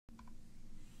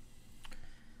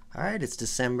All right, it's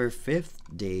December 5th,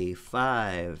 day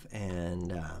 5,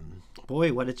 and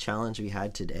boy, what a challenge we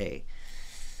had today.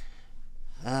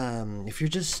 If you're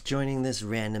just joining this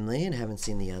randomly and haven't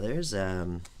seen the others,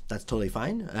 that's totally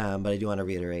fine, but I do want to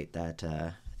reiterate that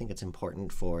I think it's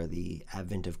important for the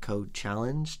Advent of Code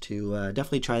challenge to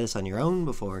definitely try this on your own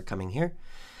before coming here.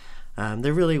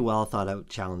 They're really well thought out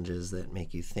challenges that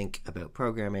make you think about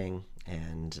programming,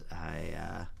 and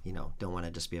I don't want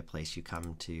to just be a place you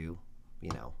come to,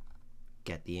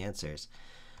 get the answers.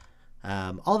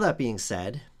 All that being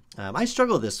said, I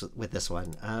struggle with this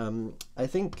one. I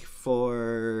think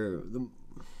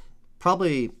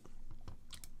probably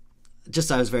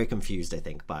just I was very confused, I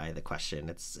think, by the question.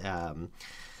 It's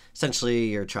essentially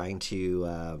you're trying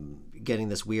to getting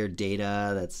this weird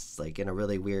data that's like in a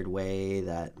really weird way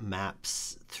that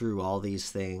maps through all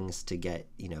these things to get,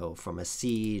 from a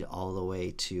seed all the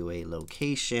way to a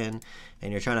location,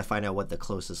 and you're trying to find out what the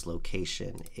closest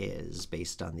location is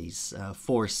based on these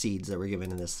 4 seeds that were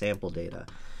given in this sample data.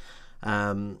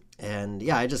 And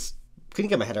yeah, I just couldn't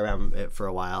get my head around it for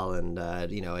a while, and I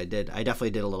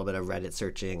definitely did a little bit of Reddit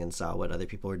searching and saw what other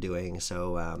people were doing.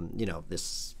 So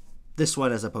this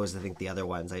one, as opposed to I think the other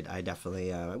ones, I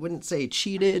definitely I wouldn't say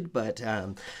cheated, but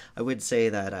I would say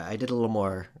that I did a little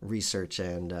more research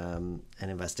and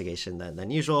investigation than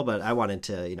usual. But I wanted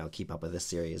to keep up with this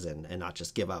series and not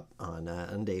just give up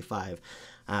on day 5.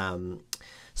 Where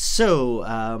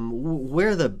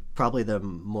probably the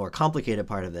more complicated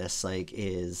part of this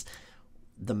is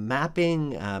the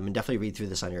mapping, and definitely read through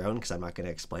this on your own because I'm not going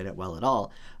to explain it well at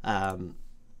all.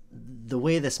 The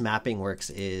way this mapping works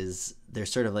is there's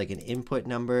sort of like an input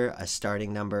number, a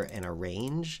starting number, and a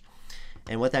range.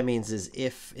 And what that means is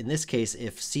in this case,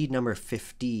 if seed number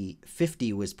 50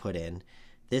 was put in,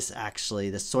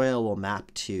 the soil will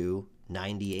map to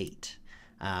 98.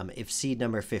 If seed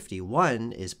number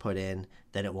 51 is put in,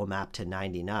 then it will map to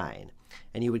 99.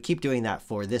 And you would keep doing that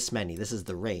for this many. This is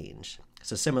the range.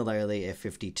 So similarly, if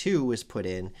 52 was put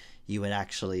in, you would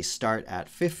actually start at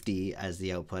 50 as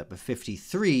the output, but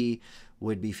 53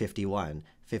 would be 51.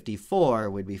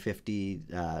 54 would be 50.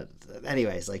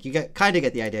 Anyways, you kind of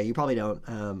get the idea. You probably don't.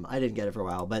 I didn't get it for a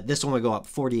while, but this one would go up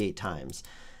 48 times.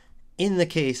 In the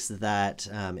case that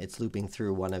it's looping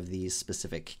through one of these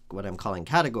specific, what I'm calling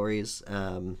categories,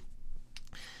 and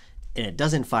it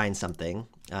doesn't find something,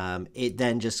 it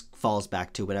then just falls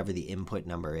back to whatever the input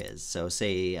number is. So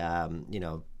say, in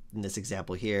this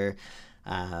example here,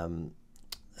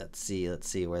 let's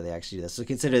see where they actually do this. So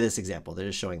consider this example. They're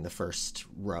just showing the first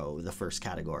row, the first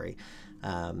category.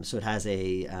 So it has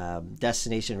a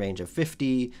destination range of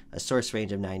 50, a source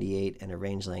range of 98, and a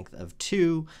range length of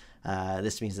 2.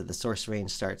 This means that the source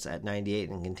range starts at 98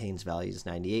 and contains values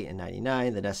 98 and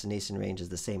 99. The destination range is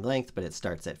the same length, but it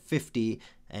starts at 50,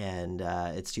 and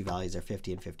its 2 values are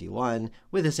 50 and 51.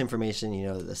 With this information,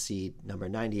 the seed number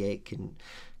 98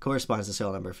 corresponds to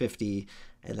soil number 50,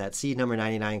 and that seed number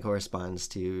 99 corresponds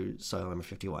to soil number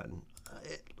 51.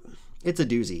 It's a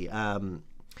doozy.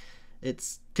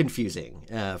 It's confusing,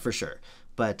 for sure.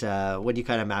 But when you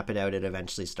kind of map it out, it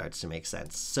eventually starts to make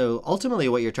sense. So ultimately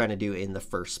what you're trying to do in the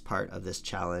first part of this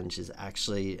challenge is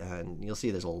actually, and you'll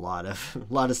see there's a lot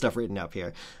of stuff written up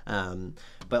here.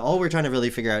 But all we're trying to really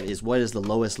figure out is what is the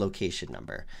lowest location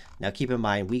number. Now keep in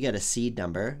mind, we get a seed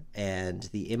number and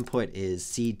the input is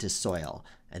seed to soil.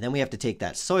 And then we have to take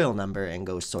that soil number and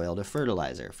go soil to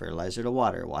fertilizer, fertilizer to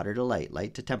water, water to light,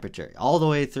 light to temperature, all the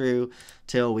way through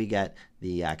till we get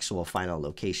the actual final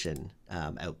location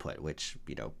output, which,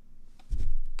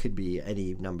 could be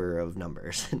any number of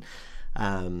numbers.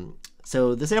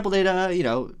 So the sample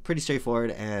data, pretty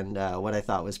straightforward. And what I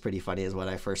thought was pretty funny is when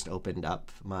I first opened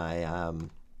up my,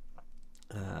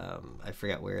 I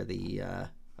forget where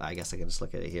I guess I can just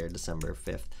look at it here, December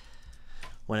 5th.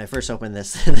 When I first opened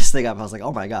this thing up, I was like,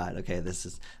 oh my God, okay,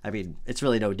 it's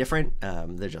really no different.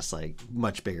 They're just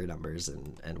much bigger numbers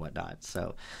and whatnot.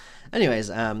 So anyways,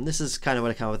 this is kind of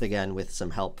what I come up with, again, with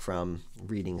some help from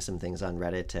reading some things on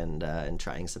Reddit and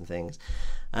trying some things.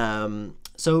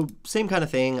 So same kind of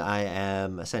thing. I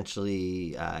am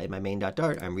essentially in my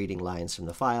main.dart, I'm reading lines from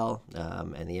the file,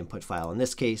 and the input file in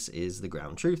this case is the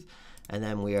ground truth. And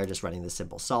then we are just running the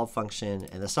simple solve function.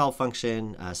 And the solve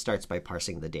function starts by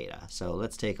parsing the data. So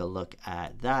let's take a look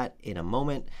at that in a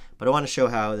moment. But I want to show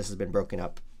how this has been broken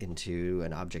up into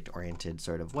an object-oriented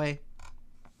sort of way.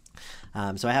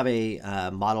 So I have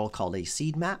a model called a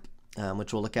seed map,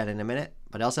 which we'll look at in a minute.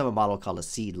 But I also have a model called a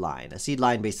seed line. A seed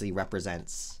line basically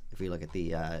represents, if we look at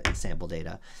the sample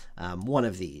data, one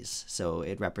of these. So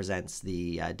it represents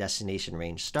the destination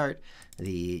range start,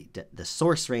 the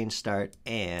source range start,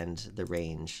 and the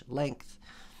range length.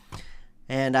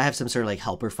 And I have some sort of like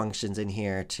helper functions in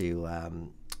here to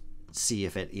see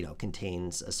if it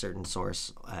contains a certain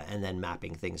source, and then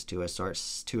mapping things to a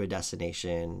source, to a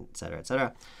destination, et cetera, et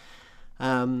cetera.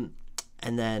 And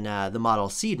then the model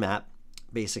seed map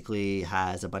basically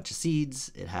has a bunch of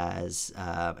seeds. It has,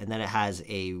 and then it has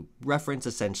a reference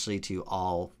essentially to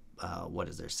all, what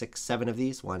is there, 6, 7 of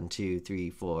these? 1, 2, 3,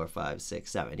 4, 5,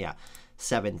 6, 7. Yeah,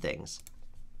 7 things.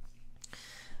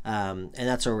 And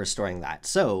that's where we're storing that.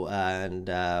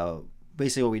 So,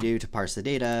 basically what we do to parse the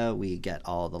data, we get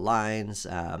all the lines.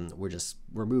 We're just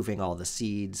removing all the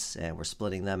seeds, and we're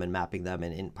splitting them and mapping them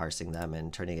and int parsing them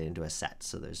and turning it into a set.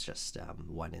 So there's just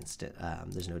one instant,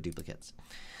 there's no duplicates.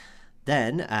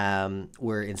 Then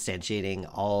we're instantiating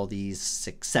all these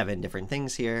 6, 7 different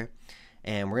things here,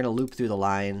 and we're going to loop through the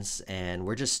lines, and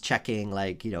we're just checking,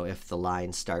 like, if the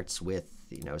line starts with,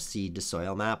 seed to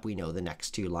soil map, we know the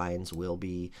next 2 lines will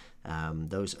be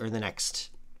those, or the next,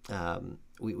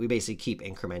 we basically keep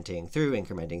incrementing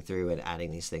through and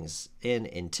adding these things in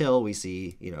until we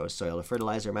see, soil to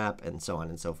fertilizer map, and so on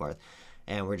and so forth.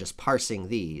 And we're just parsing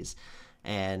these,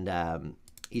 and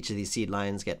each of these seed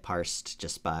lines get parsed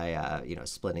just by,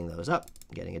 splitting those up,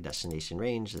 getting a destination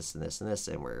range, this and this and this,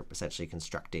 and we're essentially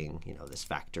constructing, this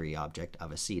factory object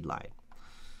of a seed line.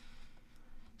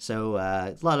 So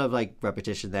it's a lot of like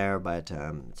repetition there, but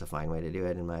it's a fine way to do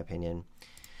it in my opinion.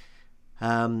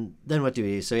 Then what do we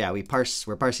do? So yeah, we're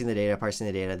parsing the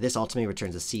data. This ultimately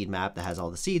returns a seed map that has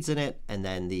all the seeds in it, and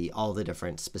then all the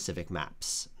different specific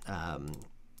maps.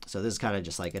 So this is kind of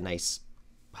just like a nice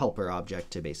helper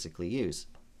object to basically use.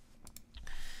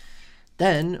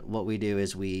 Then what we do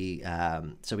is we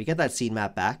get that seed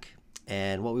map back,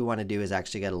 and what we want to do is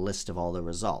actually get a list of all the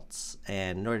results.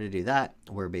 And in order to do that,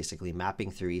 we're basically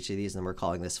mapping through each of these, and we're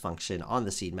calling this function on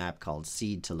the seed map called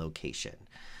seed to location.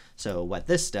 So what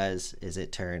this does is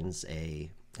it turns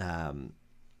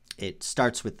it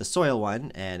starts with the soil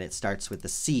one, and it starts with the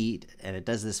seed, and it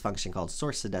does this function called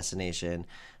source to destination,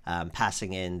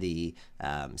 passing in the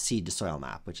seed to soil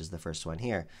map, which is the first one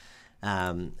here.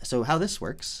 So how this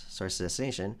works, source to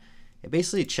destination, it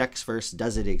basically checks first,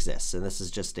 does it exist? And this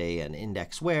is just an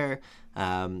index where.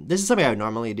 This is something I would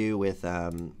normally do with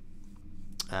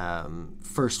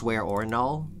first where or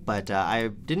null, but I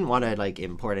didn't want to like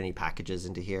import any packages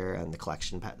into here, and the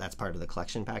collection that's part of the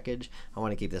collection package. I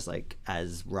want to keep this like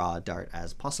as raw Dart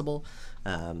as possible.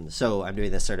 So I'm doing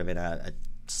this sort of in a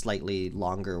slightly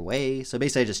longer way. So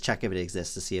basically I just check if it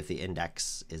exists to see if the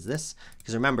index is this,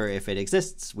 because remember, if it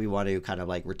exists, we want to kind of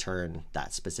like return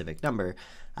that specific number.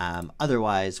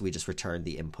 Otherwise we just return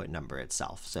the input number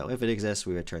itself. So if it exists,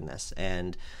 we return this,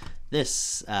 and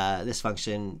this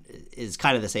function is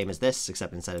kind of the same as this,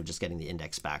 except instead of just getting the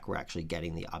index back, we're actually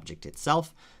getting the object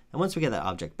itself. And once we get that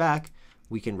object back,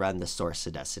 we can run the source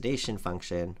to destination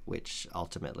function, which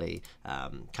ultimately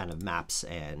kind of maps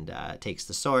and takes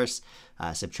the source,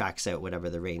 subtracts out whatever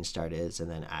the range start is, and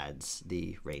then adds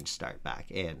the range start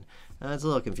back in. It's a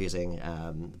little confusing,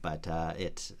 but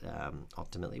it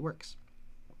ultimately works.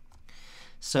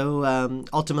 So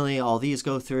ultimately all these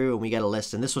go through, and we get a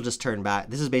list, and this will just turn back.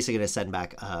 This is basically going to send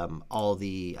back all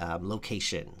the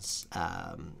locations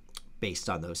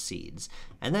based on those seeds.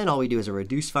 And then all we do is a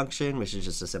reduce function, which is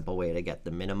just a simple way to get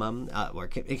the minimum, or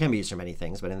it can be used for many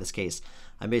things, but in this case,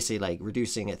 I'm basically like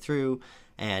reducing it through,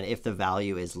 and if the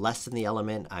value is less than the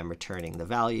element, I'm returning the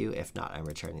value. If not, I'm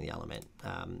returning the element.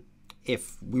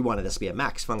 If we wanted this to be a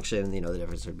max function, the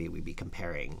difference would be we'd be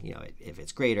comparing, if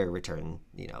it's greater, return,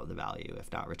 the value.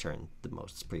 If not, return the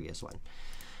most previous one.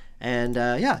 And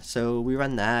yeah, so we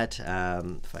run that.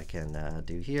 If I can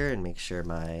do here and make sure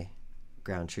my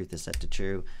ground truth is set to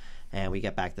true, and we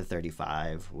get back the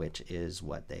 35, which is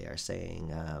what they are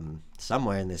saying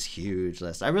somewhere in this huge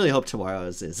list. I really hope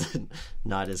tomorrow's is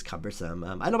not as cumbersome.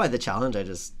 I don't mind the challenge.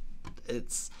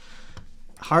 It's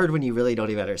hard when you really don't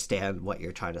even understand what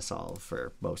you're trying to solve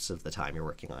for most of the time you're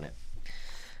working on it.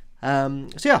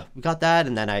 So yeah, we got that,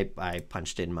 and then I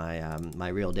punched in my my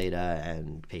real data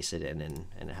and pasted it in,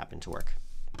 and it happened to work.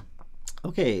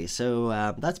 Okay,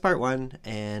 so that's part one,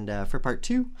 and for part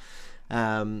two,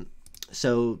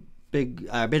 so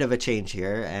a bit of a change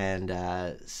here, and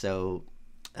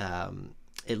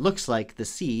it looks like the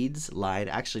seeds line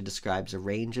actually describes a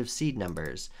range of seed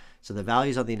numbers. So the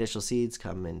values on the initial seeds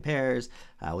come in pairs.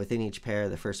 Within each pair,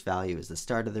 the first value is the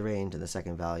start of the range, and the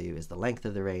second value is the length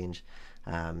of the range.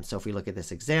 So if we look at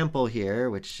this example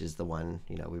here, which is the one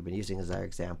we've been using as our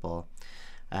example,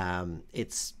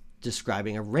 it's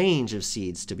describing a range of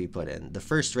seeds to be put in. The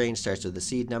first range starts with the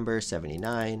seed number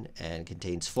 79 and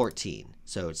contains 14.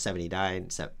 So it's 79,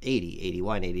 80,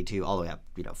 81, 82, all the way up,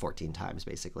 14 times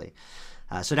basically.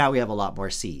 So now we have a lot more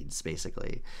seeds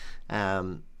basically.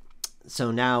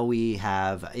 So now we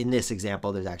have, in this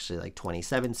example, there's actually like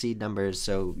 27 seed numbers.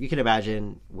 So you can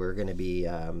imagine we're going to be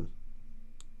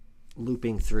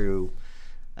looping through,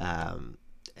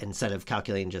 instead of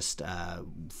calculating just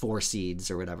 4 seeds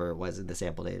or whatever it was in the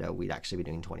sample data, we'd actually be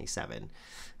doing 27.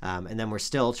 And then we're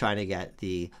still trying to get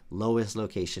the lowest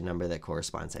location number that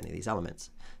corresponds to any of these elements.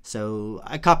 So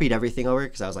I copied everything over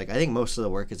because I was like, I think most of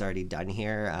the work is already done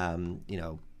here,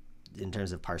 in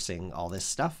terms of parsing all this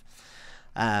stuff.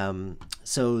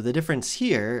 So the difference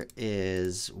here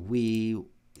is we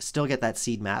still get that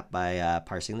seed map by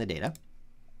parsing the data.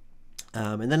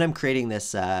 And then I'm creating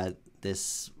this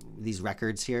these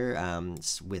records here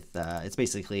with it's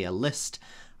basically a list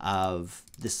of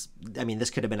this. I mean, this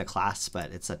could have been a class,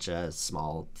 but it's such a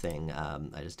small thing.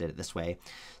 I just did it this way,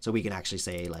 so we can actually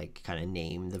say, like, kind of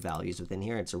name the values within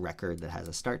here. It's a record that has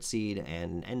a start seed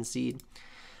and an end seed,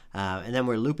 and then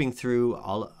we're looping through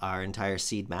all our entire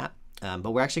seed map,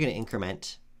 but we're actually going to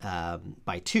increment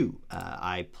by 2,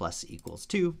 I plus equals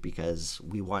 2, because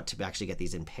we want to actually get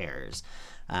these in pairs.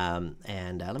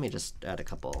 Let me just add a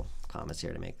couple commas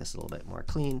here to make this a little bit more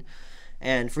clean.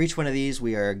 And for each one of these,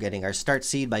 we are getting our start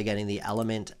seed by getting the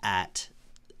element at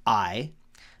I.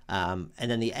 And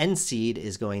then the end seed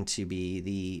is going to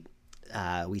be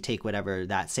we take whatever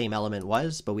that same element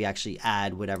was, but we actually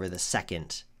add whatever the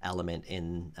second element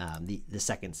in the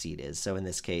second seed is. So in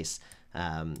this case,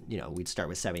 we'd start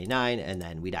with 79, and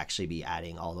then we'd actually be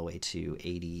adding all the way to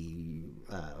 80,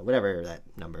 whatever that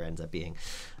number ends up being,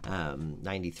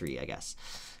 93, I guess.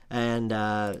 And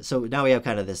so now we have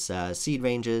kind of this seed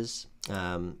ranges.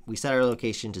 We set our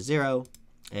location to 0,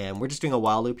 and we're just doing a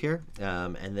while loop here.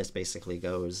 And this basically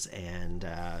goes and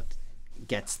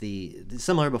gets the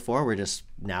similar before.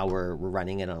 We're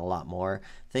running it on a lot more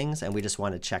things, and we just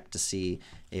want to check to see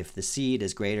if the seed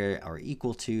is greater or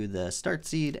equal to the start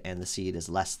seed and the seed is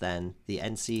less than the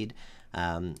end seed.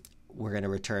 We're going to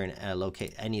return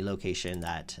any location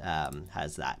that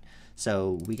has that.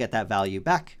 So we get that value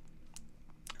back,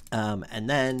 and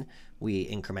then we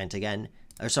increment again.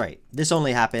 Or sorry, this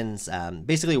only happens,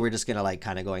 basically we're just gonna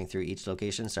kind of going through each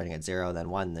location, starting at 0, then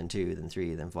 1, then 2, then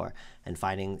 3, then 4, and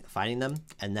finding them.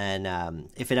 And then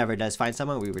if it ever does find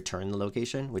someone, we return the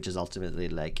location, which is ultimately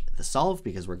like the solve,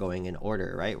 because we're going in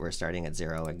order, right? We're starting at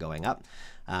 0 and going up.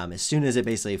 As soon as it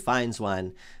basically finds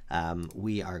one,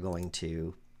 we are going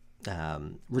to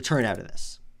return out of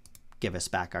this. Give us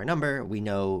back our number. We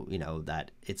know,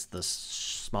 that it's the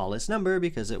smallest number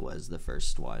because it was the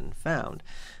first one found.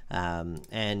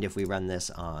 And if we run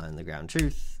this on the ground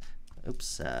truth,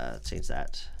 oops, change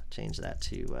that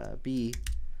to B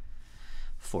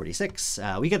 46.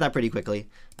 We get that pretty quickly.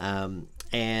 And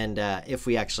if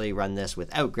we actually run this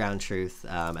without ground truth,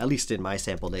 at least in my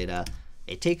sample data,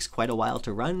 it takes quite a while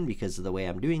to run because of the way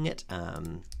I'm doing it.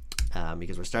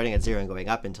 Because we're starting at 0 and going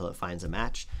up until it finds a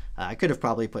match. I could have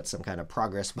probably put some kind of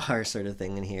progress bar sort of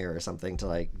thing in here or something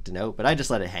to denote, but I just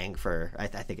let it hang for, I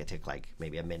think it took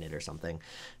maybe a minute or something,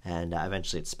 and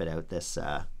eventually it spit out this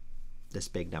this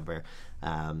big number.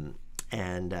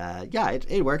 Yeah,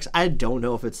 it works. I don't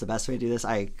know if it's the best way to do this.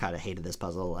 I kind of hated this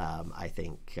puzzle. I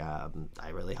think I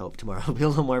really hope tomorrow will be a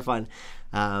little more fun,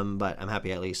 but I'm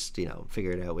happy I at least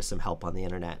figured it out with some help on the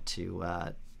internet to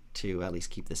at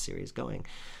least keep this series going.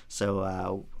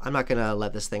 So I'm not gonna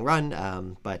let this thing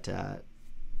run, but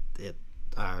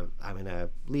I'm gonna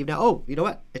leave now. Oh, you know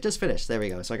what? It just finished. There we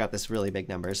go. So I got this really big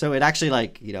number. So it actually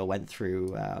went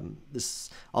through this,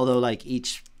 although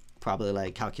each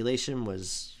probably calculation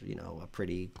was a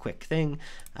pretty quick thing.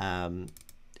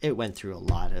 It went through a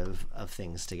lot of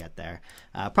things to get there.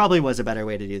 Probably was a better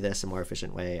way to do this, a more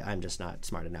efficient way. I'm just not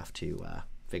smart enough to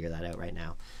figure that out right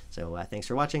now. So thanks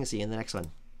for watching. See you in the next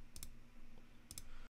one.